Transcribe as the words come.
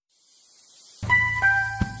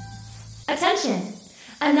Attention!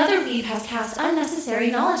 Another weeb has cast unnecessary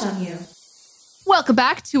knowledge on you. Welcome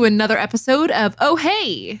back to another episode of Oh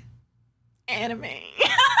Hey! Anime.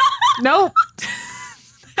 Nope.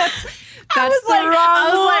 That's the wrong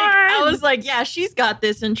I was like, yeah, she's got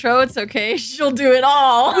this intro. It's okay. She'll do it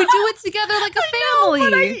all. We do it together like a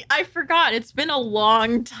family. I forgot. It's been a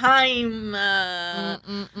long time.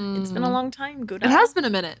 It's been a long time. Good. It has been a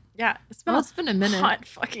minute. Yeah, it's been a minute. Hot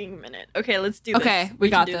fucking minute. Okay, let's do this. Okay, we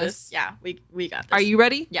got can do this. Yeah, we got this. Are you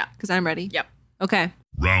ready? Yeah. Because I'm ready. Yep. Okay.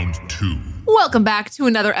 Round 2. Welcome back to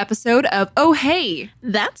another episode of Oh Hey!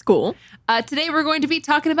 That's cool. Today we're going to be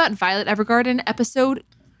talking about Violet Evergarden episode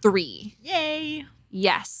 3. Yay.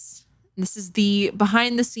 Yes. This is the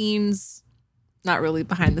behind the scenes, not really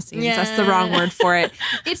behind the scenes. Yeah. That's the wrong word for it.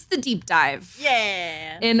 It's the deep dive.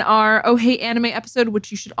 Yeah. In our Oh Hey Anime episode, which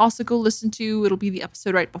you should also go listen to. It'll be the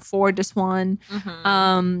episode right before this one.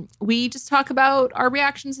 Mm-hmm. We just talk about our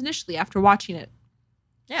reactions initially after watching it.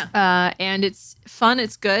 Yeah. And it's fun,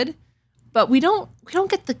 it's good, but we don't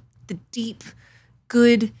get the deep,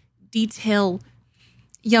 good detail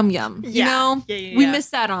yum, you know? Yeah. We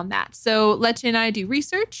miss out on that. So Leche and I do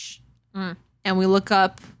research and we look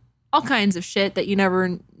up all kinds of shit that you never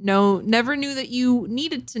knew that you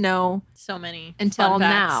needed to know So many until fun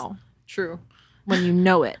facts. now True. when you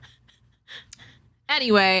know it.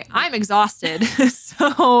 Anyway, I'm exhausted,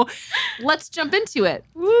 so let's jump into it.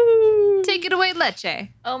 Woo. Take it away, Leche.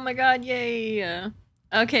 Oh my god, yay.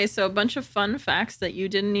 Okay, so a bunch of fun facts that you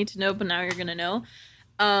didn't need to know, but now you're gonna know.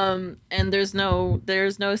 And there's no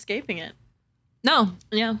escaping it. No.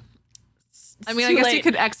 Yeah. I mean, I guess you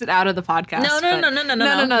could exit out of the podcast. No, but-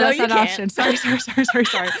 No, that's you not an can't. option. Sorry.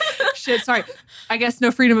 Shit, sorry. I guess no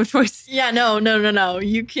freedom of choice. Yeah, no.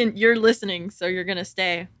 You're listening, so you're gonna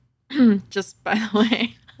stay. Just by the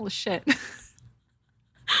way. Holy shit.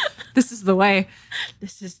 This is the way.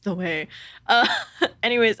 This is the way.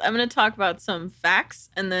 Anyways, I'm going to talk about some facts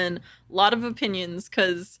and then a lot of opinions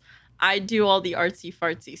because I do all the artsy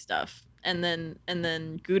fartsy stuff. And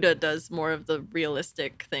then Gouda does more of the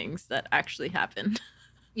realistic things that actually happen.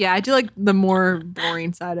 Yeah, I do like the more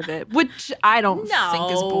boring side of it, which I don't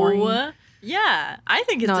think is boring. Yeah, I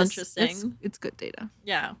think it's interesting. It's good data.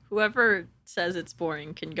 Yeah, whoever says it's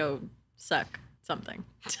boring can go suck something.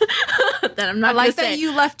 That I'm not I like gonna that say.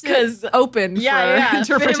 you left it open for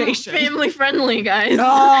interpretation. Family friendly, guys.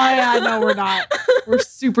 Oh, yeah, no, we're not. We're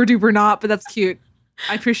super duper not, but that's cute.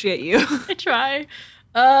 I appreciate you. I try.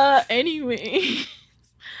 Anyway.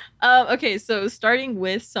 Okay, so starting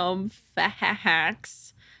with some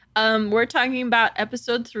facts. We're talking about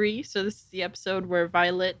episode 3. So this is the episode where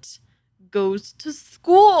Violet goes to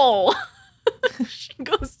school. She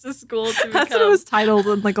goes to school to become... That's what it was titled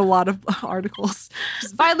in like a lot of articles.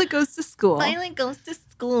 Just Violet goes to school. Violet goes to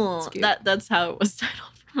school. That's how it was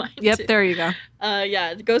titled for mine. Yep, too. there you go.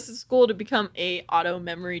 Yeah, it goes to school to become a auto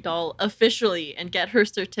memory doll officially and get her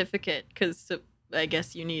certificate because I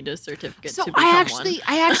guess you need a certificate So to become I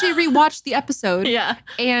actually rewatched the episode. Yeah.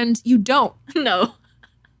 And you don't. No.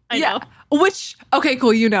 I know. Which, okay,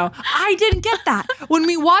 cool, you know. I didn't get that. When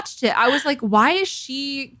we watched it, I was like, why is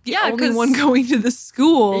she the only one going to the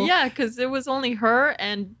school? Yeah, because it was only her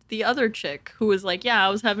and the other chick who was like, yeah, I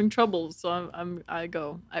was having trouble, so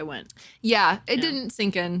I went. Yeah, it didn't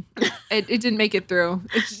sink in. It didn't make it through.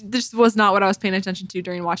 This was not what I was paying attention to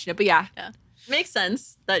during watching it, but yeah. Yeah. Makes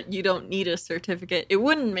sense that you don't need a certificate. It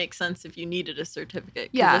wouldn't make sense if you needed a certificate.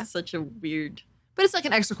 Yeah. That's such a weird... But it's like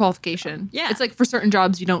an extra qualification. Yeah. It's like for certain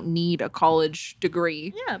jobs, you don't need a college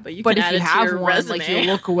degree. Yeah, but you But can if add you it to have your one, resume. like you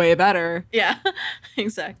look way better. Yeah,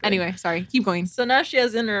 exactly. Anyway, sorry. Keep going. So now she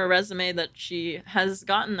has in her resume that she has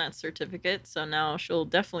gotten that certificate. So now she'll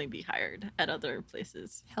definitely be hired at other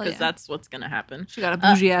places. Hell Because yeah. that's what's going to happen. She got a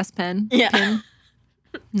bougie ass pen. Yeah. Pin.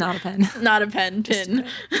 Not a pen. Not a pen, pin.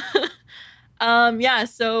 Yeah,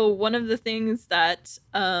 so one of the things that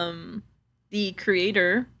the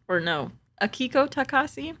creator, or no, Akiko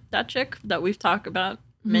Takase, that chick that we've talked about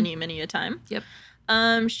many a time. Yep.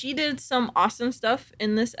 She did some awesome stuff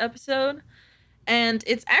in this episode. And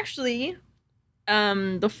it's actually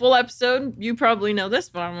the full episode. You probably know this,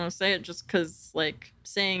 but I'm going to say it just because, like,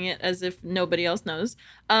 saying it as if nobody else knows.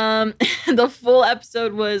 The full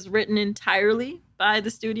episode was written entirely by the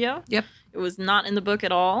studio. Yep. It was not in the book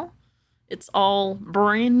at all. It's all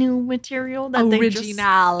brand new material that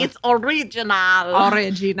Original. It's original.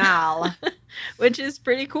 Original. Which is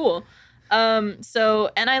pretty cool. So,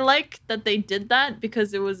 and I like that they did that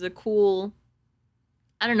because it was a cool,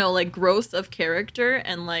 I don't know, like growth of character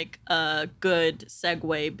and like a good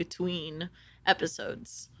segue between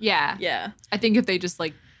episodes. Yeah. Yeah. I think if they just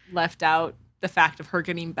like left out the fact of her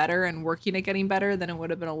getting better and working at getting better, then it would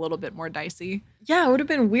have been a little bit more dicey. Yeah, it would have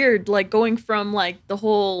been weird, like going from like the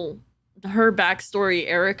whole her backstory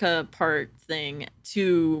Erica part thing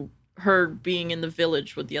to her being in the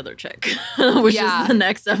village with the other chick, which is the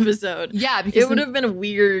next episode. Yeah, because it would have been a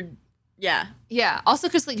weird. Yeah. Yeah. Also,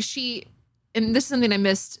 because like and this is something I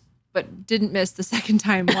missed, but didn't miss the second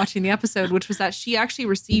time watching the episode, which was that she actually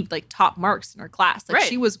received like top marks in her class. Like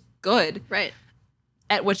she was good. Right.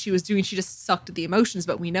 At what she was doing. She just sucked at the emotions,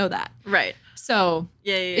 but we know that. Right. So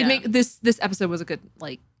it this episode was a good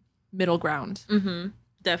like middle ground. Mm-hmm.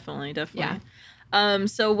 Definitely. Yeah.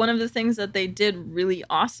 So one of the things that they did really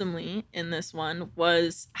awesomely in this one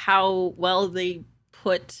was how well they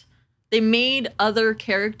made other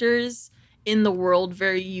characters in the world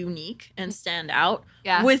very unique and stand out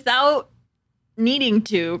without needing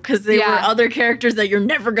to, because they were other characters that you're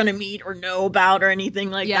never going to meet or know about or anything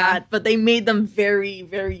like that. But they made them very,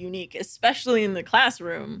 very unique, especially in the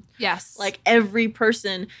classroom. Yes. Like every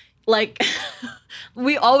person, like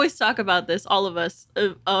we always talk about this, all of us,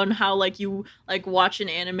 on how like you like watch an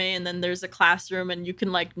anime and then there's a classroom and you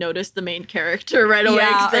can like notice the main character right away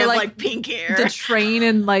because they have like pink hair. The train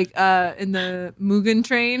and like in the Mugen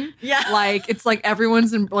train, like it's like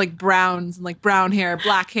everyone's in like browns and like brown hair,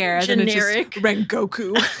 black hair, generic. And then it's just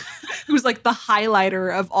Rengoku, who's like the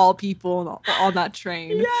highlighter of all people on that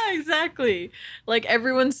train. Yeah, exactly. Like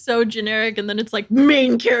everyone's so generic, and then it's like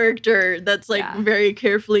main character that's like very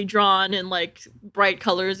carefully drawn and like bright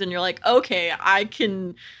colors, and you're like, okay, I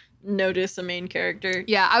can notice a main character.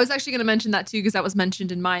 Yeah, I was actually going to mention that too, because that was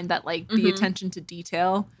mentioned in mine, that like the attention to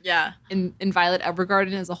detail in Violet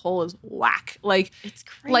Evergarden as a whole is whack. Like it's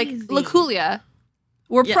crazy. Like Lakulia,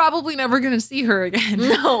 we're probably never going to see her again.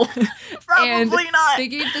 No, probably not. They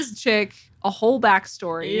gave this chick a whole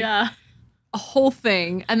backstory. Yeah. A whole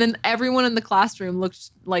thing, and then everyone in the classroom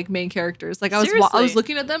looked like main characters. Like I was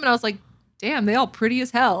looking at them and I was like, damn, they all pretty as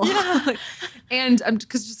hell. Yeah. And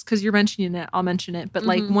because you're mentioning it, I'll mention it. But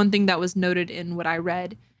like one thing that was noted in what I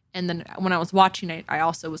read, and then when I was watching it, I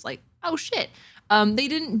also was like, oh shit. They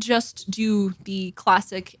didn't just do the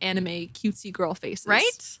classic anime cutesy girl faces.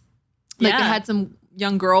 Right? Like they had some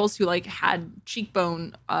young girls who like had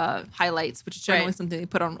cheekbone highlights, which is generally something they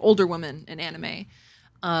put on older women in anime.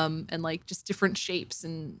 And like just different shapes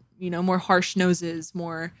and, you know, more harsh noses,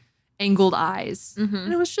 more angled eyes.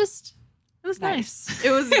 And it was nice. It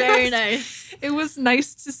was very nice. It was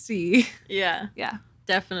nice to see. Yeah. Yeah.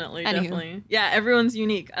 Definitely. Yeah, everyone's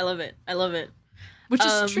unique. I love it. Which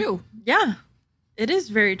is true. Yeah. It is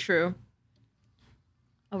very true.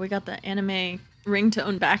 Oh, we got the anime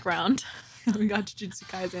ringtone background. We got Jujutsu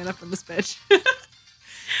Kaisen up in this bitch.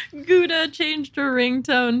 Gouda changed her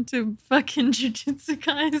ringtone to fucking Jujutsu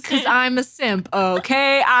Kaisen. Because I'm a simp,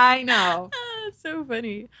 okay? I know. It's so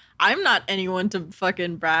funny. I'm not anyone to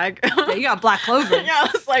fucking brag. Yeah, you got Black Clover. Yeah, I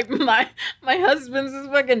was like, my husband's is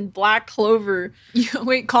fucking Black Clover.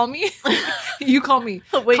 Wait, call me? You call me.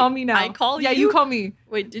 Wait, call me now. I call you? Yeah, you call me.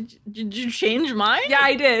 Wait, did you change mine? Yeah,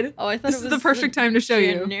 I did. Oh, I thought this it was is the perfect time to show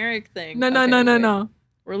you. Generic thing. No.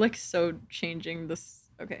 We're like so changing this.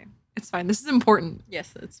 Okay. It's fine. This is important.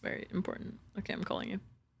 Yes, it's very important. Okay, I'm calling you.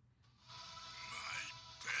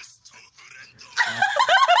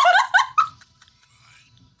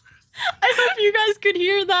 I hope you guys could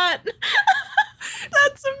hear that.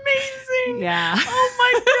 That's amazing. Yeah.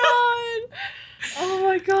 Oh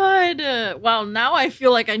my god. Wow, now I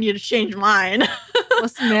feel like I need to change mine.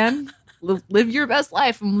 Listen, man. Live your best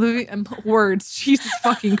life. I'm living words. Jesus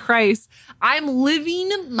fucking Christ. I'm living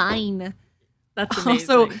mine. That's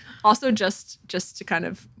amazing. Also, just to kind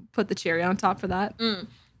of put the cherry on top for that,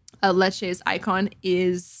 Leche's icon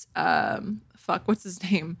is what's his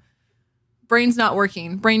name? Brain's not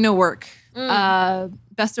working. Brain no work.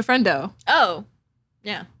 Best of friendo. Oh,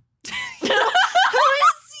 yeah. Who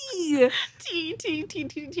is he?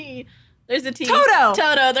 T. There's a T. Toto.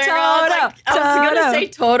 There you go. I was gonna say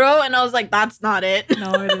Toto, and I was like, that's not it.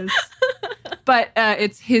 No, it is. But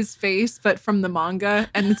it's his face, but from the manga.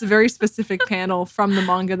 And it's a very specific panel from the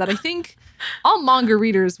manga that I think all manga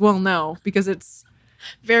readers will know because it's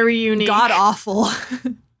very unique. God awful.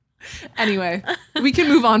 Anyway, we can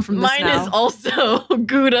move on from this Mine now. is also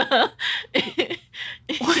Gouda. Wait,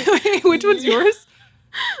 which one's yours?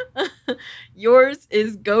 Yours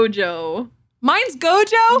is Gojo. Mine's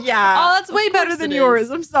Gojo? Yeah. Oh, that's way better than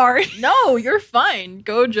yours. I'm sorry. No, you're fine.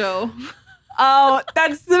 Gojo. Oh,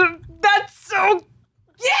 that's so...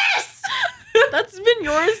 Yes! That's been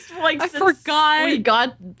yours like since forgot. We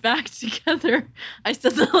got back together. I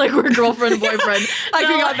said that like we're girlfriend and boyfriend. We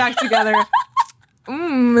got back together.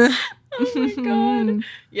 Oh my god.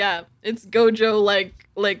 Yeah, it's Gojo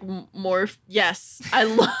like morph. Yes, I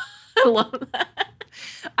love that.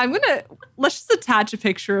 Let's just attach a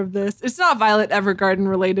picture of this. It's not Violet Evergarden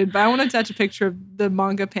related, but I want to attach a picture of the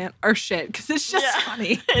manga or shit, because it's just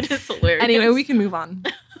funny. It is hilarious. Anyway, we can move on.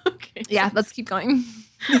 Okay. Yeah, let's keep going.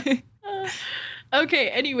 Okay,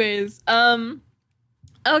 anyways.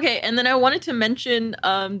 Okay, and then I wanted to mention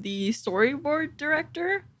the storyboard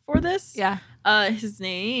director for this. Yeah. His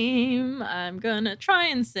name, I'm gonna try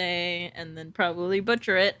and say, and then probably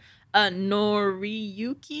butcher it.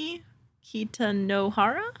 Noriyuki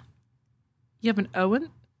Kitanohara? You have an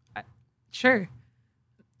Owen? Sure.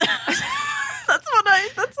 That's what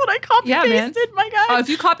I copy pasted, my guy. Oh, if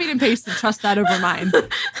you copied and pasted, trust that over mine.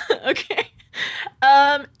 Okay.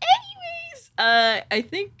 Anyways, I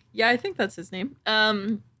think that's his name.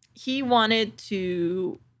 He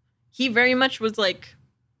very much was like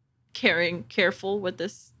careful with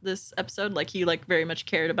this episode. Like he like very much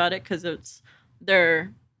cared about it because it's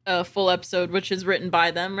their full episode, which is written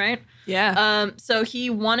by them, right? Yeah. So he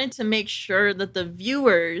wanted to make sure that the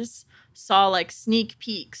viewers saw like sneak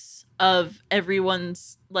peeks of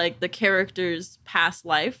everyone's like the character's past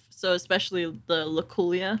life. So especially the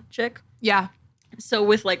Lakulia chick. Yeah. So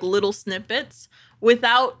with like little snippets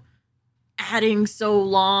without adding so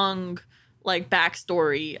long like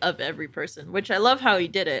backstory of every person, which I love how he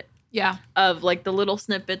did it. Yeah. Of like the little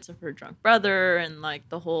snippets of her drunk brother and like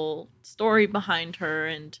the whole story behind her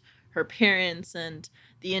and her parents and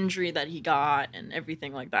the injury that he got and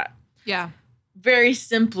everything like that. Yeah. Very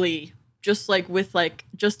simply, just like with like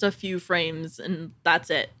just a few frames and that's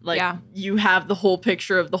it. Like you have the whole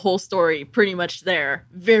picture of the whole story pretty much there.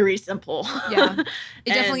 Very simple. Yeah.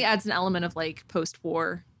 It definitely adds an element of like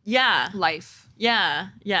post-war life. Yeah.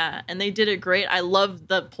 Yeah. And they did it great. I love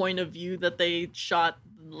the point of view that they shot,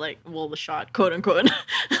 like, well, the shot, quote unquote,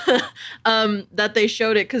 that they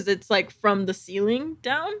showed it because it's like from the ceiling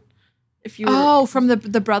down. If you from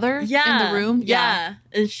the brother in the room? Yeah.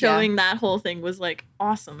 And showing that whole thing was like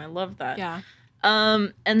awesome. I love that. Yeah.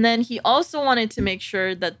 And then he also wanted to make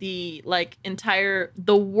sure that the like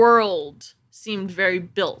the world seemed very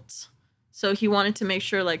built. So he wanted to make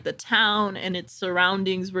sure like the town and its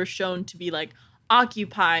surroundings were shown to be like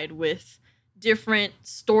occupied with different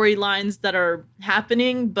storylines that are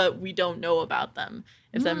happening, but we don't know about them,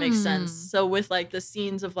 if that makes sense. So with like the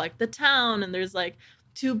scenes of like the town and there's like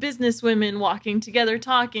two business women walking together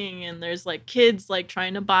talking and there's like kids like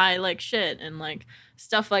trying to buy like shit and like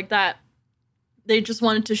stuff like that. They just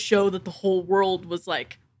wanted to show that the whole world was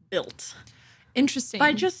like built. Interesting.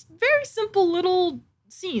 By just very simple little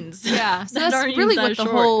scenes. Yeah. So that's really what the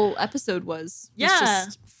whole episode was. Yeah.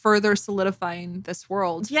 Just further solidifying this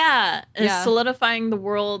world. Yeah. Solidifying the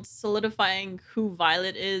world, solidifying who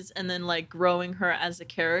Violet is, and then like growing her as a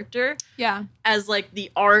character. Yeah. As like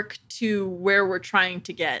the arc to where we're trying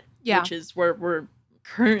to get. Yeah. Which is where we're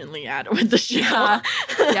currently at with the show.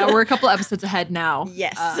 Yeah, we're a couple episodes ahead now.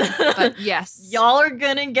 Yes. But yes. Y'all are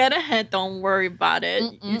gonna get ahead. Don't worry about it.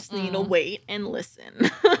 You just need to wait and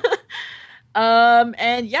listen.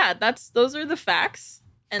 And yeah, those are the facts.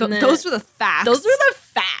 And those are the facts. Those are the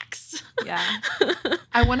facts. Yeah.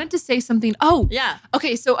 I wanted to say something. Oh, yeah.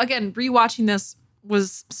 Okay, so again, rewatching this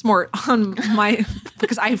was smart on my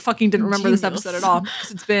because I fucking didn't remember this episode at all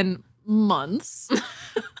because it's been months. It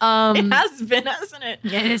has been, hasn't it?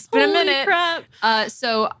 Yeah, it's been a minute. Crap.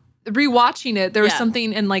 So rewatching it, there was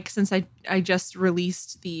something, and like since I just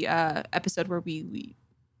released the episode where we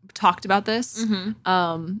talked about this,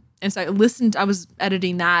 and so I was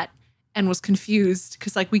editing that and was confused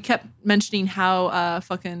because like we kept mentioning how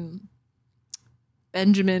fucking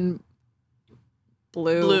Benedict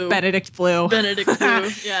Blue,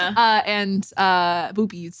 yeah, and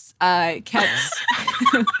boobies kept.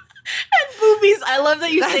 And boobies. I love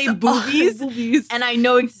that you say boobies. And I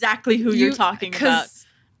know exactly who you're talking about.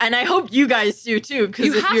 And I hope you guys do too,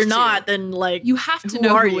 because if you're not, then like you have to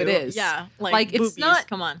know who it is. Yeah, like boobies, it's not.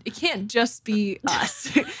 Come on, it can't just be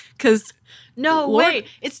us. Because wait,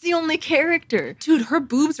 it's the only character, dude. Her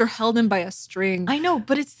boobs are held in by a string. I know,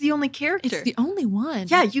 but it's the only character. It's the only one.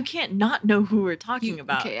 Yeah, you can't not know who we're talking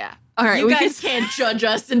about. Okay, yeah. All right, you guys can't judge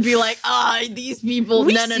us and be like, these people.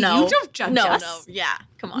 No. You don't judge us. No, yeah,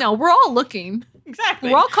 come on. No, we're all looking. Exactly.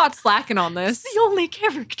 We're all caught slacking on this. It's the only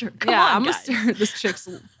character. Come on, I'm gonna stare at this chick's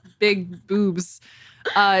big boobs.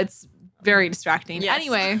 It's very distracting. Yes.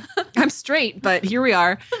 Anyway, I'm straight, but here we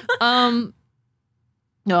are. Oh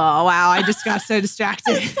wow, I just got so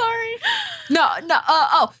distracted. I'm sorry. No.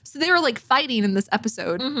 So they were like fighting in this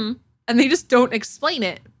episode. And they just don't explain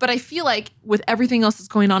it. But I feel like with everything else that's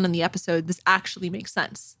going on in the episode, this actually makes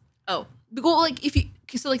sense. Oh. The goal, like,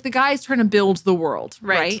 so like the guy's trying to build the world,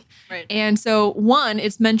 right? Right. And so one,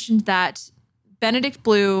 it's mentioned that Benedict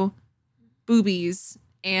Blue, Boobies,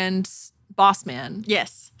 and Bossman.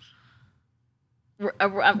 Yes.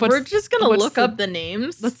 We're just going to look up the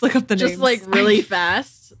names. Let's look up the names. Just like really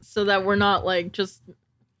fast so that we're not like just...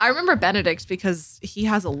 I remember Benedict because he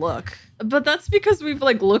has a look. But that's because we've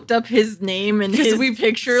like looked up his name and his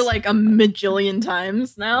picture like a majillion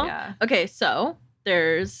times now. Yeah. Okay, so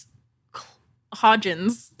there's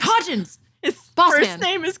Hodgins. His first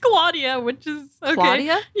name is Claudia, which is... Okay.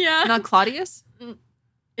 Claudia? Yeah. Not Claudius?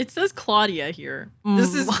 It says Claudia here.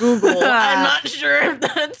 This is Google. I'm not sure if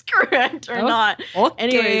that's correct or not. Okay.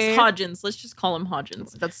 Anyways, Hodgins. Let's just call him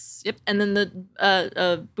Hodgins. That's yep. And then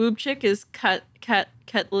the boob chick is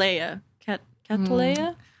Cattleya.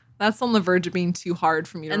 Cattleya? That's on the verge of being too hard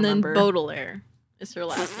for me to remember. And then Baudelaire is her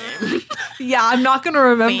last name. Yeah, I'm not gonna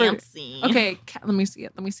remember. Fancy. Okay, let me see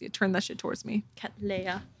it. Turn that shit towards me.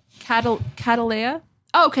 Cattleya. Cattleya.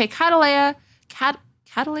 Oh, okay, Cattleya.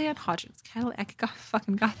 Cattleya and Hodgins.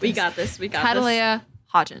 Fucking got this. We got this. Cattleya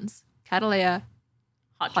Hodgins. Cattleya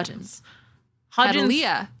Hodgins.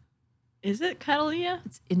 Cattleya. Is it Cattleya?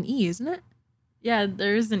 It's an E, isn't it? Yeah,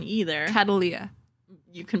 there is an E there. Cattleya.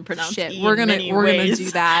 You can pronounce shit. E We're gonna ways.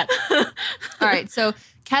 do that. All right. So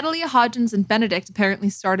Cattleya Hodgins and Benedict apparently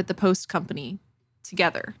started the Post Company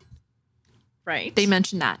together. Right. They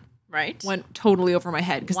mentioned that. Right. Went totally over my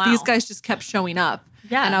head because these guys just kept showing up.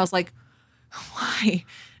 Yeah. And I was like, why?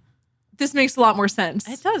 This makes a lot more sense.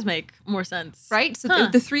 It does make more sense. Right? So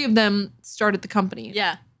the three of them started the company.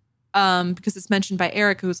 Yeah. Because it's mentioned by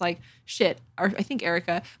Erica, who's like, shit, or I think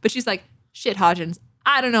Erica, but she's like, shit, Hodgins,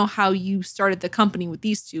 I don't know how you started the company with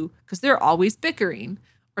these two because they're always bickering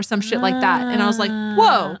or some shit like that. And I was like,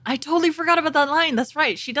 whoa. I totally forgot about that line. That's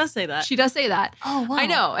right. She does say that. She does say that. Oh, wow. I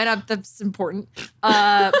know. And that's important.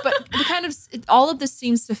 But the kind of, all of this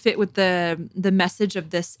seems to fit with the message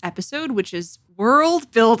of this episode, which is world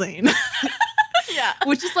building. Yeah.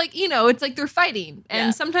 Which is like, it's like they're fighting.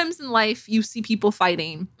 And sometimes in life you see people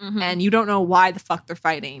fighting and you don't know why the fuck they're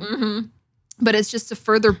fighting. Mm-hmm. But it's just to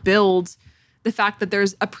further build the fact that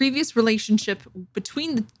there's a previous relationship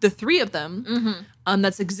between the three of them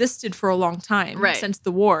that's existed for a long time since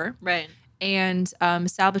the war. Right. And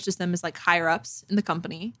establishes them as like higher ups in the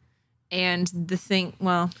company. And the thing,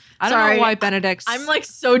 I don't know why Benedict's... I'm like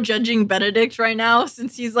so judging Benedict right now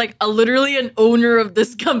since he's like literally an owner of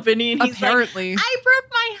this company. And he's apparently. like, I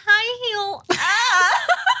broke my high heel. Ah.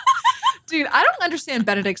 Dude, I don't understand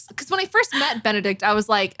Benedict's... Because when I first met Benedict, I was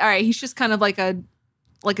like, all right, he's just kind of like a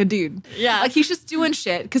dude. Yeah. Like he's just doing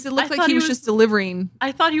shit because it looked like he was just delivering.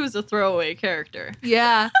 I thought he was a throwaway character.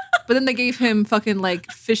 Yeah. But then they gave him fucking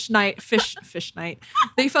like fish night.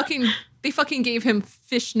 They fucking gave him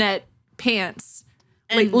fishnet pants,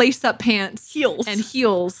 and like lace up pants,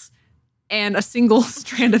 heels, and a single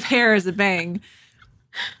strand of hair as a bang.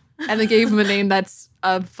 And they gave him a name that's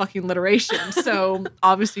a fucking alliteration. So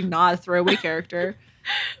obviously not a throwaway character.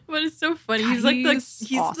 But it's so funny. He's like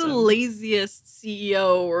he's awesome. The laziest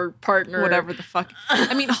CEO or partner. Whatever the fuck.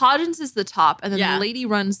 I mean, Hodgins is the top, and then the lady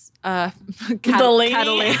runs the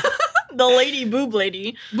lady. The lady boob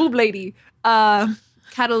lady. Boob lady.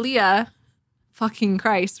 Catalia, fucking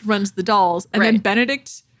Christ, runs the dolls. And then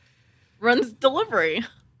Benedict runs delivery.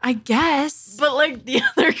 I guess. But like the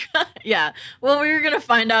other guy. Yeah. Well, we're going to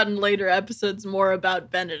find out in later episodes more about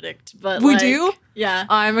Benedict. But we do? Yeah.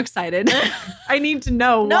 I'm excited. I need to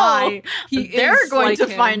know why they're going to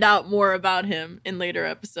find out more about him in later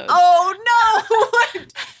episodes. Oh, no.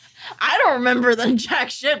 I don't remember them jack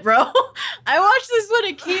shit, bro. I watched this when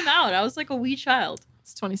it came out. I was like a wee child.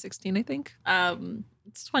 It's 2016, I think.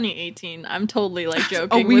 It's 2018. I'm totally like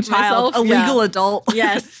joking with child, myself. A legal adult.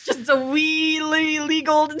 Yes, just a wee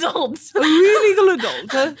legal adult. A wee legal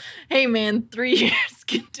adult. Huh? Hey man, 3 years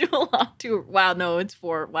can do a lot to. Wow, no, it's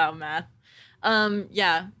 4. Wow, math.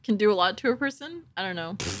 Yeah, can do a lot to a person. I don't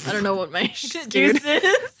know what my excuse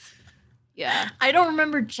is. Yeah, I don't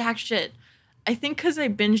remember jack shit. I think because I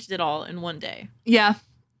binged it all in one day. Yeah,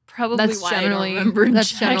 probably that's why generally, I don't remember.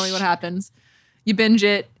 That's generally what happens. You binge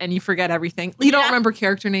it and you forget everything. You don't remember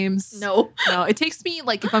character names. No. It takes me,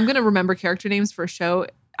 like, if I'm going to remember character names for a show,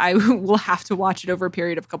 I will have to watch it over a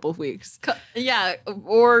period of a couple of weeks. Yeah,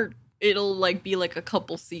 or it'll, like, be, like, a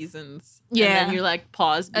couple seasons. Yeah. And then you, like,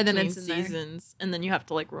 pause between and then it's seasons. And then you have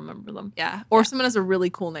to, like, remember them. Yeah. Or someone has a really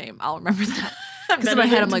cool name. I'll remember that. Because in my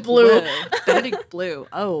head, I'm like, Blue. Whoa, Benedict Blue.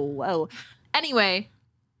 Oh, whoa. Anyway,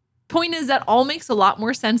 point is that all makes a lot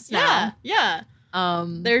more sense now. Yeah.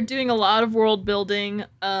 They're doing a lot of world building,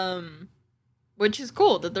 which is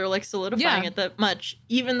cool that they're like solidifying it that much,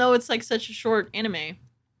 even though it's like such a short anime.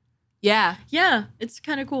 Yeah. Yeah, it's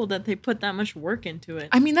kind of cool that they put that much work into it.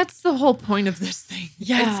 I mean, that's the whole point of this thing.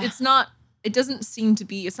 Yeah. It's not, it doesn't seem to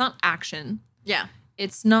be, it's not action. Yeah.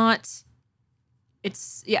 It's not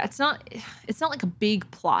like a big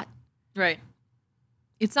plot. Right.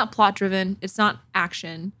 It's not plot driven. It's not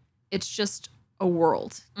action. It's just a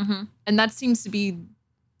world. Mm-hmm. And that seems to be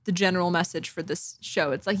the general message for this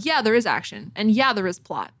show. It's like, yeah, there is action and yeah, there is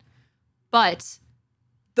plot. But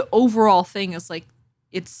the overall thing is like,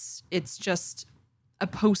 it's just a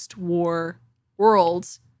post-war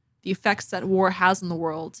world, the effects that war has on the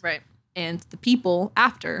world. Right. And the people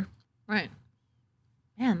after. Right.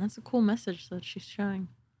 Man, that's a cool message that she's showing.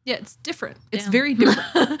 Yeah, it's different. It's Damn. very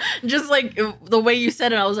different. Just like the way you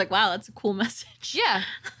said it, I was like, wow, that's a cool message. Yeah.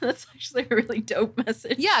 That's actually a really dope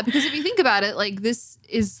message. Yeah, because if you think about it, like this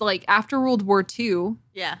is like after World War II.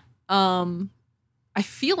 Yeah. I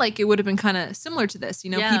feel like it would have been kind of similar to this,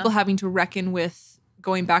 people having to reckon with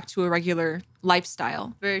going back to a regular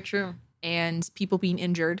lifestyle. Very true. And people being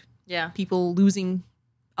injured. Yeah. People losing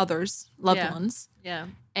others, loved ones. Yeah.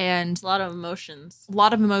 And a lot of emotions.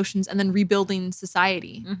 And then rebuilding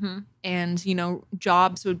society. Mm-hmm. And,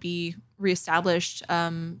 jobs would be reestablished.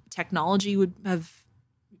 Technology would have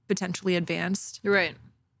potentially advanced. Right.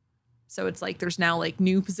 So it's like there's now like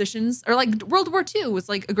new positions, or like World War II was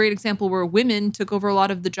like a great example where women took over a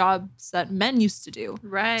lot of the jobs that men used to do.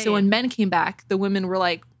 Right. So when men came back, the women were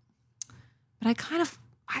like, but I kind of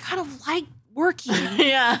like working.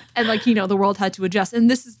 Yeah. And like, the world had to adjust.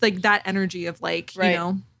 And this is like that energy of like,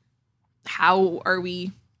 how are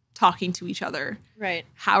we talking to each other? Right.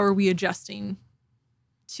 How are we adjusting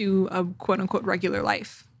to a quote unquote regular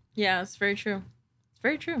life? Yeah, it's very true.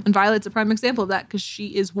 Very true. And Violet's a prime example of that because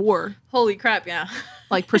she is war. Holy crap, yeah.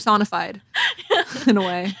 Like personified in a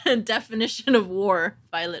way. Definition of war,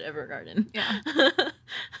 Violet Evergarden. Yeah.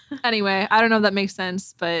 Anyway, I don't know if that makes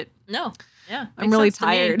sense, but no. Yeah. I'm really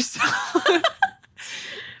tired. So.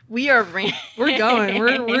 We are we're going.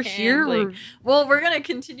 We're here. We're gonna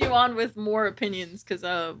continue on with more opinions because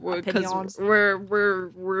we're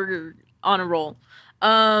on a roll.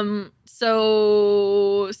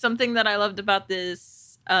 So something that I loved about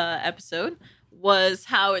this episode was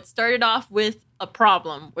how it started off with a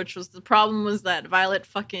problem, which was the problem was that Violet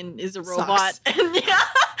fucking is a robot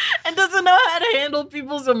and doesn't know how to handle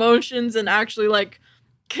people's emotions and actually like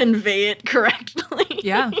convey it correctly.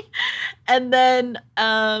 Yeah. And then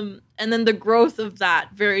the growth of that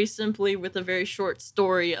very simply with a very short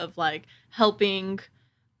story of like helping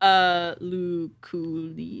Luculia.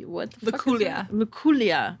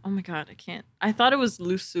 Oh my god, I can't. I thought it was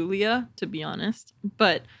Luculia, to be honest,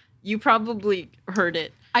 but you probably heard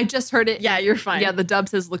it. I just heard it. Yeah, you're fine. Yeah, the dub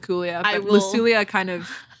says Luculia, but Luculia kind of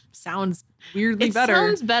sounds weirdly better. It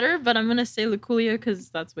sounds better, but I'm gonna say Luculia because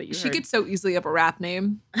that's what you heard. She could so easily have a rap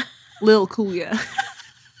name. Lil Coolia.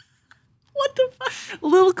 What the fuck?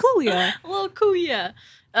 Lil Coolia. Lil Coolia.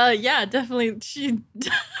 Yeah, definitely. I'm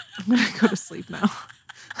gonna go to sleep now.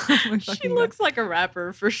 Oh she looks like a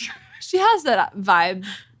rapper for sure. She has that vibe.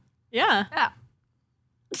 Yeah. Yeah.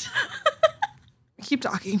 Keep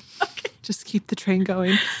talking. Okay. Just keep the train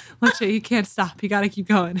going. OHA, you can't stop. You gotta keep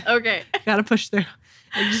going. Okay. You gotta push through.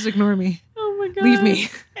 And just ignore me. Oh my god. Leave me.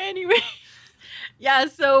 Anyway. Yeah,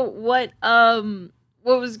 so what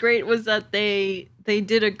was great was that they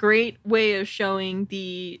did a great way of showing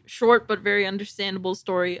the short but very understandable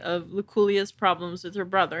story of Luculia's problems with her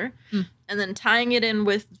brother, and then tying it in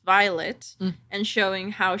with Violet and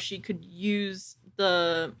showing how she could use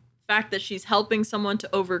the fact that she's helping someone to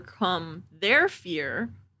overcome their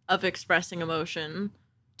fear of expressing emotion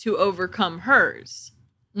to overcome hers.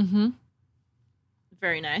 Mm-hmm.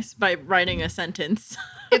 Very nice. By writing a sentence.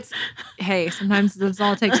 Hey, sometimes that's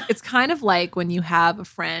all it takes. It's kind of like when you have a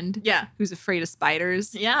friend who's afraid of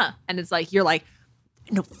spiders. Yeah. And it's like, you're like,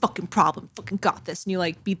 no fucking problem. Fucking got this. And you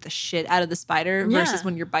like beat the shit out of the spider versus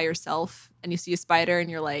when you're by yourself and you see a spider and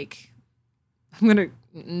you're like, I'm going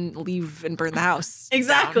to leave and burn the house.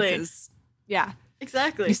 Exactly. Yeah.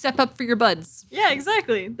 Exactly. You step up for your buds. Yeah,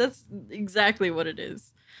 exactly. That's exactly what it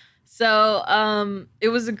is. So it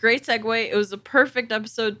was a great segue. It was a perfect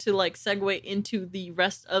episode to like segue into the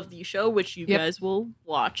rest of the show, which you guys will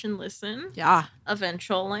watch and listen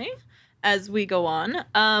eventually as we go on.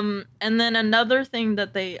 And then another thing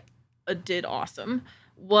that they did awesome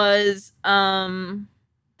was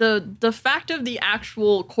the fact of the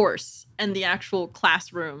actual course and the actual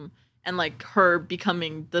classroom and like her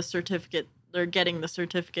becoming the certificate, or getting the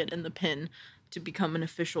certificate and the pin to become an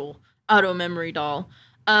official auto memory doll.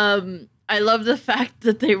 I I love the fact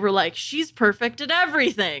that they were like, she's perfect at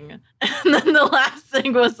everything. And then the last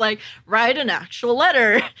thing was like, write an actual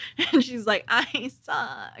letter. And she's like, I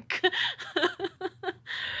suck.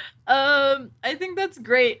 I think that's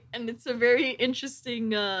great. And it's a very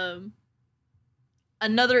interesting,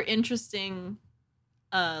 another interesting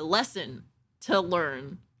lesson to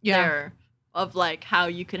learn there of like how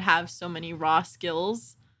you could have so many raw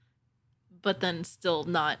skills, but then still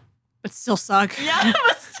not. But still suck. Yeah,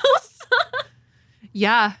 but still suck.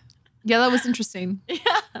 Yeah. Yeah, that was interesting.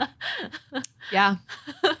 Yeah. Yeah.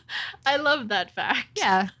 I love that fact.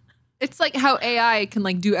 Yeah. It's like how AI can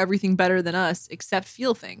like do everything better than us except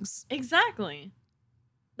feel things. Exactly.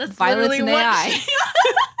 That's Violet's literally an what AI.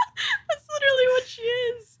 That's literally what she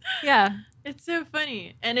is. Yeah. It's so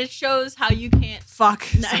funny. And it shows how you can't. Fuck.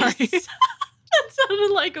 Nice. Sorry. That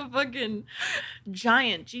sounded like a fucking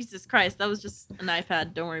giant. Jesus Christ. That was just an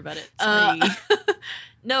iPad. Don't worry about it. Sorry.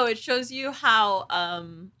 No, it shows you how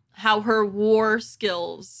her war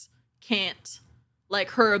skills can't,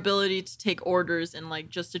 like her ability to take orders and like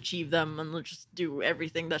just achieve them and just do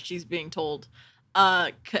everything that she's being told,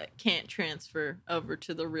 can't transfer over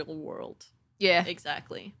to the real world. Yeah.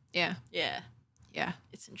 Exactly. Yeah. Yeah. Yeah.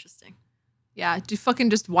 It's interesting. Yeah.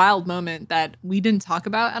 Just wild moment that we didn't talk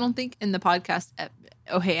about, I don't think, in the podcast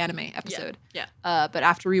OHA anime episode. Yeah. But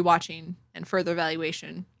after rewatching and further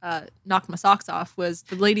evaluation, knocked my socks off was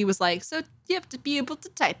the lady was like, so you have to be able to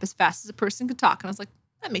type as fast as a person could talk. And I was like,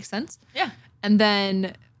 that makes sense. Yeah. And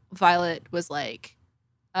then Violet was like,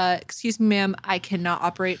 excuse me, ma'am, I cannot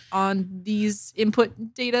operate on these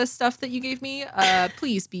input data stuff that you gave me.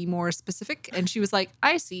 Please be more specific. And she was like,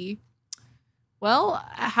 I see. Well,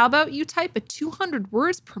 how about you type at 200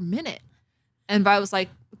 words per minute? And Violet was like,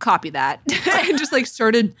 copy that. And just like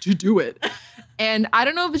started to do it. And I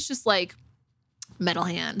don't know if it's just like metal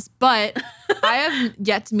hands, but I have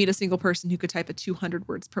yet to meet a single person who could type at 200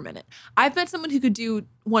 words per minute. I've met someone who could do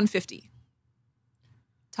 150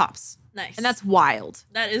 tops. Nice. And that's wild.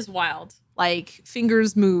 That is wild. Like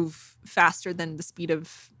fingers move faster than the speed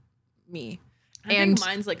of me. I think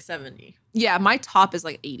mine's like 70. Yeah, my top is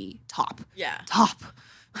like 80. Top. Yeah. Top.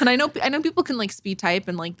 And I know people can like speed type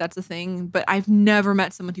and like that's a thing, but I've never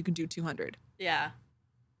met someone who can do 200. Yeah.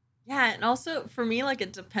 Yeah, and also for me, like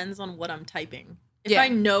it depends on what I'm typing. If Yeah. I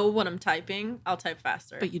know what I'm typing, I'll type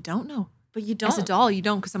faster. But you don't know. But you don't. As a doll, you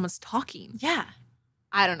don't because someone's talking. Yeah.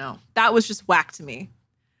 I don't know. That was just whack to me.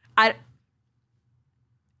 I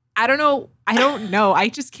don't know. I don't know. I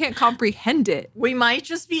just can't comprehend it. We might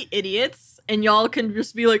just be idiots and y'all can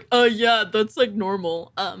just be like, oh yeah, that's like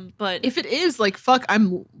normal. But If it is, like, fuck,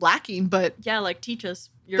 I'm lacking, but yeah, like teach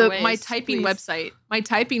us your ways. My typing website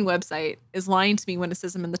is lying to me when it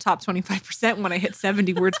says I'm in the top 25% when I hit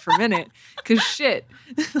 70 words per minute. Cause shit.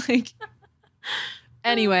 Like,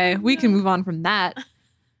 anyway, we can move on from that.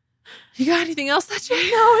 You got anything else that you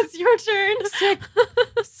No, it's your turn.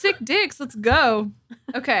 Sick dicks. Let's go.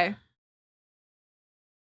 Okay.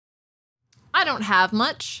 I don't have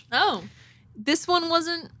much. Oh. This one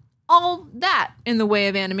wasn't all that in the way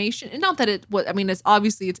of animation. And not that it was, I mean, it's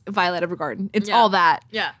Violet Evergarden. It's all that.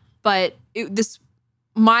 Yeah. But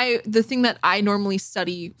the thing that I normally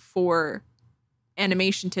study for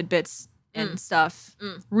animation tidbits and stuff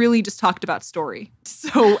really just talked about story.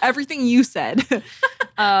 So everything you said.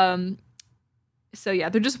 So yeah,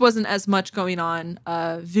 there just wasn't as much going on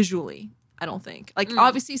visually, I don't think. Like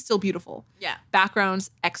obviously still beautiful. Yeah.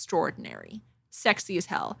 Backgrounds extraordinary. Sexy as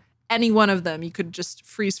hell. Any one of them you could just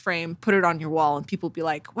freeze frame, put it on your wall and people would be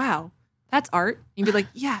like, "Wow, that's art." And you'd be like,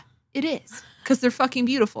 "Yeah, it is." Cuz they're fucking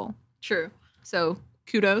beautiful. True. So,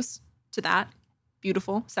 kudos to that.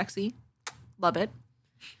 Beautiful, sexy. Love it.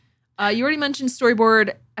 You already mentioned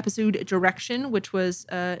storyboard episode direction, which was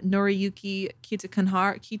Noriyuki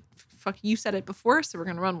Kitakanhara. Fuck, you said it before, so we're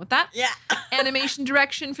going to run with that. Yeah. Animation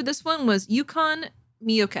direction for this one was Yukon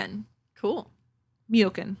Miyoken. Cool.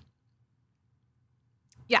 Miyoken.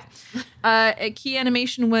 Yeah. A key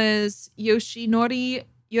animation was Yoshinori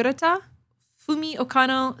Yorita, Fumi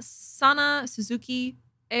Okano, Sana Suzuki,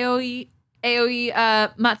 Aoi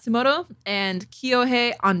Matsumoto, and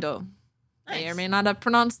Kyohei Ando. May or may not have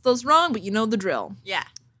pronounced those wrong, but you know the drill. Yeah.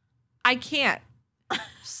 I can't.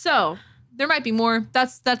 So there might be more.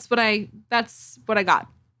 That's what I got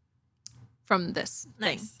from this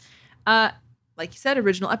thing. Nice. Like you said,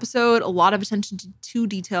 original episode, a lot of attention to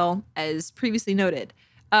detail, as previously noted.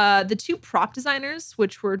 The two prop designers,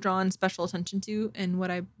 which were drawn special attention to in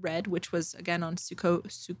what I read, which was again on Sukagu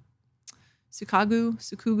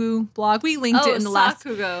blog. We linked it in the last.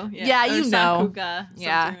 Sakugo. Yeah, you know. Sakuga,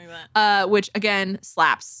 yeah. like that. Which again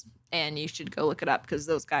slaps, and you should go look it up because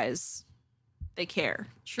those guys, they care.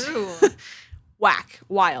 True. Whack.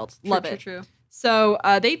 Wild. Love it. True. So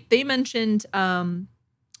they mentioned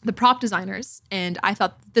the prop designers, and I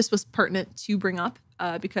thought this was pertinent to bring up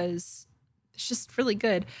because it's just really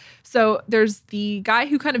good. So there's the guy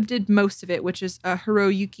who kind of did most of it, which is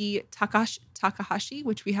Hiroyuki Takahashi,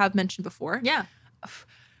 which we have mentioned before. Yeah. I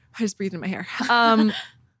just breathed in my hair.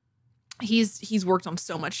 He's worked on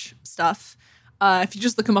so much stuff. If you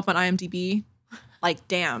just look him up on IMDb, like,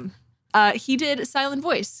 damn. He did Silent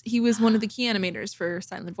Voice. He was one of the key animators for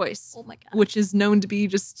Silent Voice. Oh my God. Which is known to be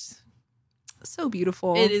just so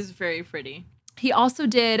beautiful. It is very pretty. He also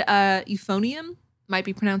did Euphonium. Might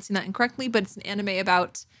be pronouncing that incorrectly, but it's an anime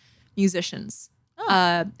about musicians.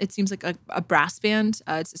 Oh. It seems like a brass band.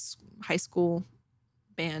 It's a high school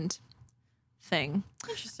band thing.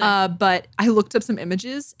 Interesting. But I looked up some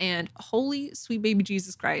images and holy sweet baby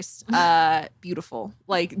Jesus Christ. Beautiful.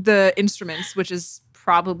 Like the instruments, which is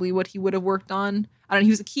probably what he would have worked on. I don't know.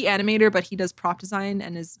 He was a key animator, but he does prop design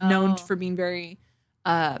and is known for being very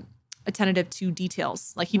attentive to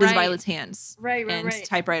details. Like he does Violet's hands and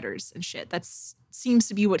typewriters and shit. That's seems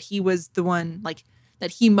to be what he was the one like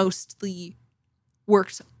that he mostly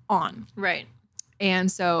worked on. Right.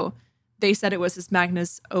 And so they said it was his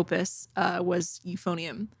magnus opus was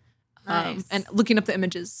Euphonium. Nice. And looking up the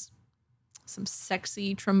images, some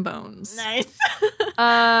sexy trombones. Nice.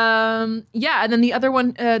 Yeah, and then the other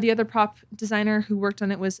one, the other prop designer who worked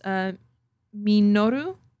on it was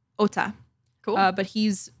Minoru Ota. Cool. But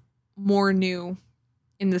he's more new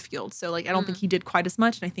in the field. So like I don't think he did quite as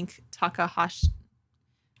much. And I think Takahashi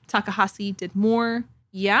did more.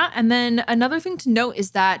 Yeah. And then another thing to note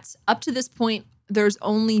is that up to this point, there's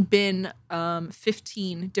only been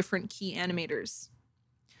 15 different key animators,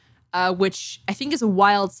 which I think is a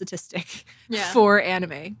wild statistic for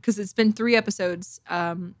anime because it's been 3 episodes.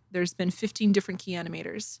 There's been 15 different key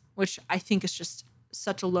animators, which I think is just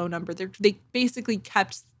such a low number. They basically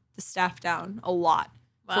kept the staff down a lot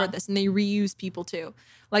for this, and they reuse people too.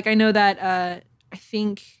 Like I know that I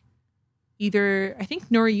think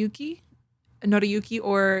Noriyuki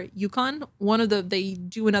or Yukon, they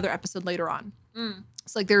do another episode later on.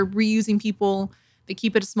 It's like they're reusing people. They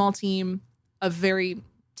keep it a small team of very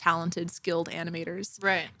talented, skilled animators.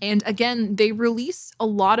 Right. And again, they release a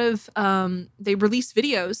lot of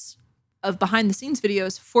videos of behind the scenes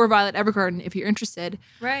videos for Violet Evergarden if you're interested.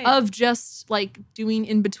 Right. Of just like doing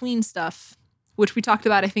in between stuff, which we talked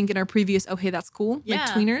about I think in our previous Oh Hey That's Cool, like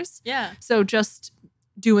tweeners. Yeah. So just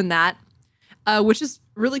doing that. Which is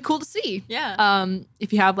really cool to see. Yeah.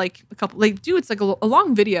 If you have like a couple, like, it's like a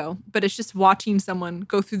long video, but it's just watching someone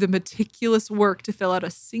go through the meticulous work to fill out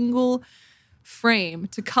a single frame,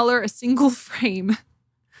 to color a single frame.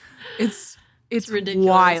 It's ridiculous.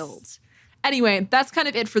 Wild. Anyway, that's kind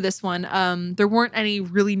of it for this one. There weren't any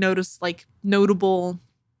really notable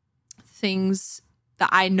things that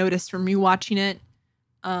I noticed from rewatching it.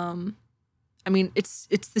 I mean, it's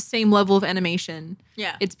the same level of animation.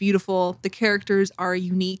 Yeah. It's beautiful. The characters are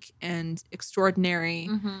unique and extraordinary.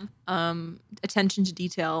 Attention to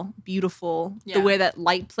detail, beautiful. Yeah. The way that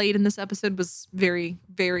light played in this episode was very,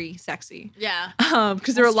 very sexy. Yeah.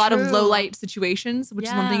 Because there were a lot of low light situations, which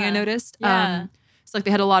is one thing I noticed. Yeah. It's like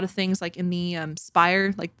they had a lot of things like in the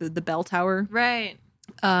spire, like the bell tower. Right.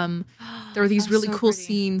 There were these really cool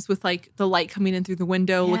scenes with like the light coming in through the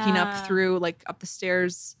window, looking up through like up the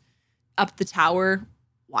stairs. Up the tower,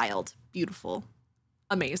 wild, beautiful,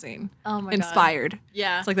 amazing. Oh my inspired. God.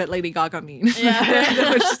 Yeah. It's like that Lady Gaga meme. Yeah.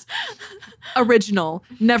 It was just original,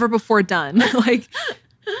 never before done. Like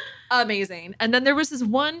amazing. And then there was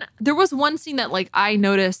one scene that like I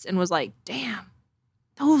noticed and was like, damn,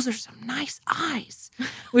 those are some nice eyes.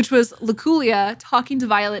 Which was Luculia talking to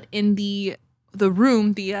Violet in the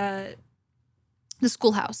room, the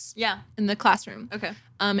schoolhouse. Yeah. In the classroom. Okay.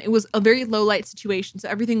 It was a very low light situation. So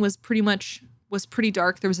everything was pretty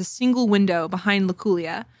dark. There was a single window behind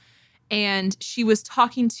Luculia. And she was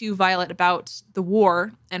talking to Violet about the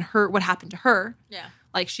war and what happened to her. Yeah.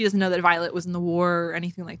 Like she doesn't know that Violet was in the war or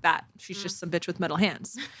anything like that. She's just some bitch with metal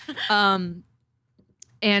hands. And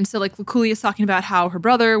so like Luculia is talking about how her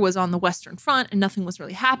brother was on the Western Front and nothing was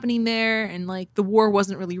really happening there. And like the war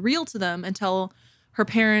wasn't really real to them until her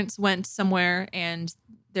parents went somewhere and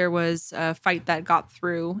there was a fight that got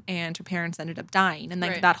through and her parents ended up dying and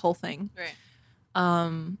like that whole thing. Right.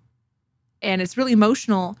 And it's really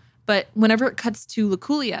emotional, but whenever it cuts to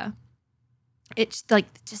Luculia, it's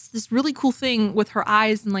like just this really cool thing with her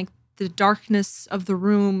eyes and like the darkness of the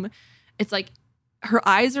room. It's like her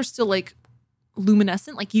eyes are still like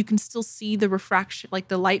luminescent. Like you can still see the refraction, like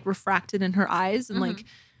the light refracted in her eyes and like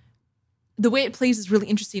the way it plays is really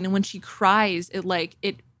interesting. And when she cries,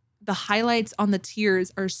 it the highlights on the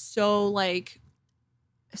tears are so like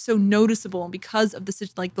so noticeable because of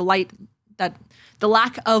the light that the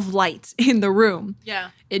lack of light in the room.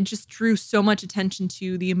 Yeah. It just drew so much attention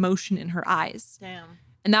to the emotion in her eyes. Damn.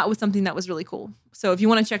 And that was something that was really cool. So if you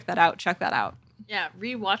want to check that out. Yeah,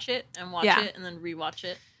 rewatch it and watch it and then rewatch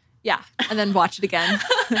it. Yeah, and then watch it again.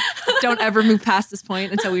 Don't ever move past this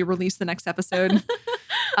point until we release the next episode.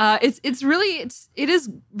 It is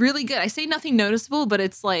really good. I say nothing noticeable, but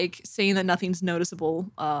it's like saying that nothing's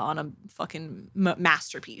noticeable on a fucking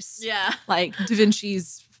masterpiece. Yeah. Like Da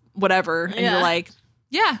Vinci's whatever, and you're like,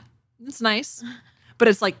 yeah, it's nice, but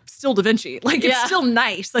it's like still Da Vinci. Like it's still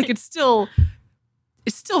nice. Like it's still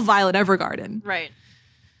Violet Evergarden. Right.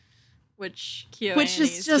 Which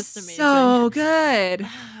is just amazing. So good.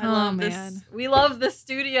 I love man. This. We love this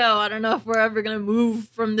studio. I don't know if we're ever gonna move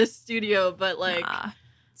from this studio, but like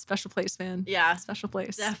special place, man. Yeah. Special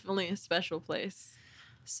place. Definitely a special place.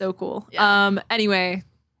 So cool. Yeah. Anyway.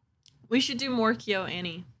 We should do more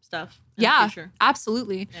KyoAni stuff. Yeah. The future.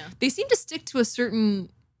 Absolutely. Yeah. They seem to stick to a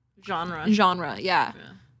certain genre. Yeah.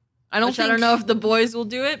 I don't know if the boys will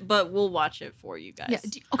do it, but we'll watch it for you guys.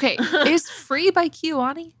 Yeah. Okay. Is Free by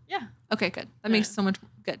KyoAni? Yeah. Okay, good. That makes so much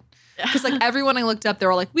good. Because like everyone I looked up, they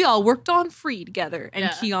were like, we all worked on Free together. And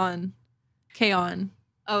Keon.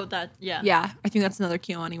 Oh, that, yeah. Yeah. I think that's another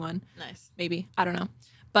KyoAni one. Nice. Maybe. I don't know.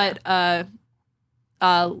 But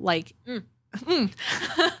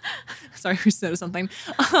sorry, we said something.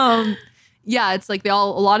 Yeah, it's like a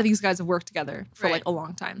lot of these guys have worked together for like a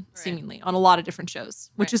long time, seemingly, on a lot of different shows,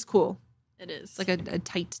 which is cool. It is. It's like a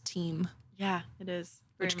tight team. Yeah, it is.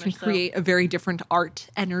 Which can create a very different art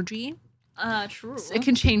energy. True. So it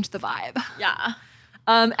can change the vibe. Yeah.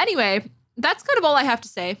 Anyway, that's kind of all I have to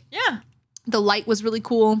say. Yeah. The light was really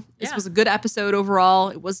cool. This was a good episode overall.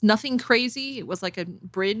 It was nothing crazy. It was like a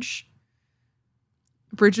bridge.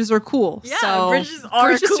 Bridges are cool. Yeah, so bridges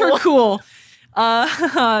are cool.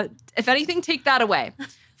 If anything, take that away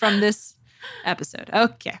from this episode.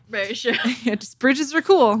 Okay. Very sure. Yeah, just bridges are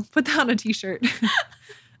cool. Put that on a t-shirt.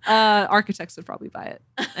 Architects would probably buy it.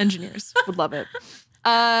 Engineers would love it.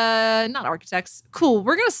 Not architects. Cool.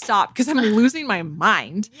 We're going to stop because I'm losing my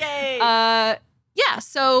mind. Yay. Yeah,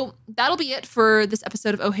 so that'll be it for this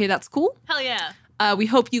episode of Oh Hey, That's Cool. Hell yeah. We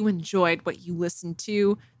hope you enjoyed what you listened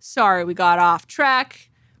to. Sorry we got off track,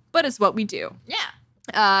 but it's what we do. Yeah.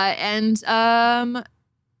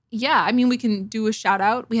 Yeah, I mean, we can do a shout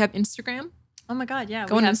out. We have Instagram. Oh my God, yeah.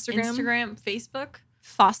 Go on Instagram. Facebook.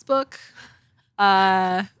 Facebook.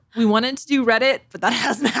 We wanted to do Reddit, but that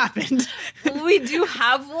hasn't happened. We do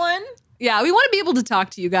have one. Yeah, we want to be able to talk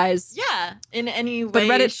to you guys. Yeah, in any way. But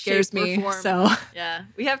Reddit scares me, so. Yeah,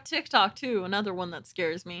 we have TikTok too, another one that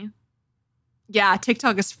scares me. Yeah,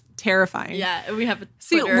 TikTok is terrifying. Yeah, we have a Twitter.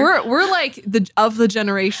 See, we're like the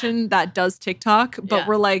generation that does TikTok, but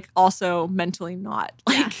we're like also mentally not.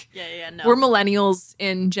 Like, no. We're millennials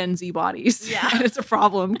in Gen Z bodies. Yeah. And it's a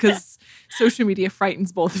problem because social media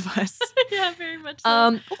frightens both of us. Yeah, very much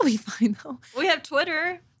so. We'll be fine though. We have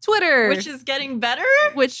Twitter. Which is getting better.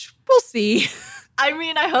 Which we'll see. I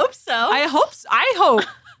mean, I hope so. I hope.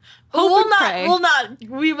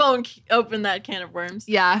 We won't open that can of worms.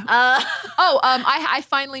 Yeah. I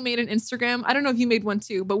finally made an Instagram. I don't know if you made one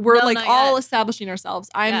too, but we're all establishing ourselves.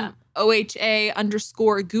 I'm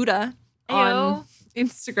OHA_Gouda on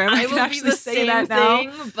Instagram. I can actually say that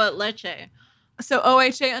now. But leche. So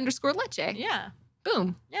OHA_Leche. Yeah.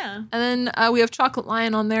 Boom. Yeah. And then we have Chocolate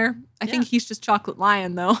Lion on there. I think he's just Chocolate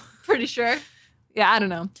Lion though. Pretty sure. Yeah, I don't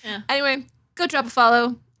know. Yeah. Anyway, go drop a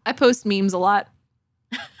follow. I post memes a lot.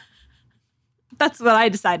 That's what I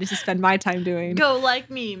decided to spend my time doing. Go like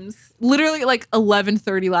memes. Literally like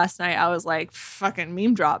 11:30 last night, I was like, fucking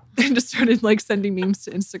meme drop. And just started like sending memes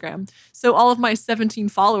to Instagram. So all of my 17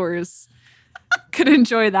 followers could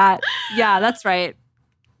enjoy that. Yeah, that's right.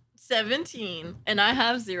 17. And I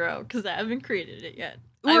have 0 because I haven't created it yet.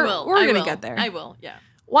 We're going to get there. I will, yeah.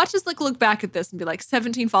 Watch us like look back at this and be like,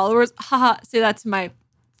 17 followers? Haha, say that to my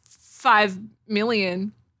 5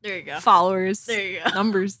 million there you go. Followers. There you go.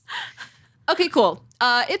 Numbers. Okay, cool.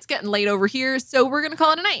 It's getting late over here, so we're going to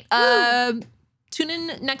call it a night. Tune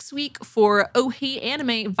in next week for Oh Hey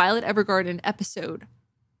Anime Violet Evergarden episode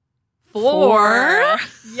 4.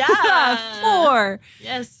 Yeah. 4.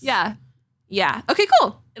 Yes. Yeah. Yeah. Okay,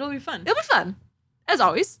 cool. It'll be fun. It'll be fun. As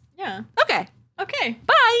always. Yeah. Okay. Okay.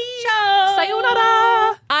 Bye. Ciao.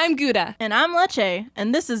 Sayonara. I'm Gouda. And I'm Leche.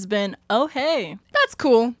 And this has been Oh Hey. That's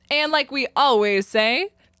cool. And like we always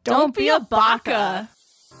say, don't be a baka.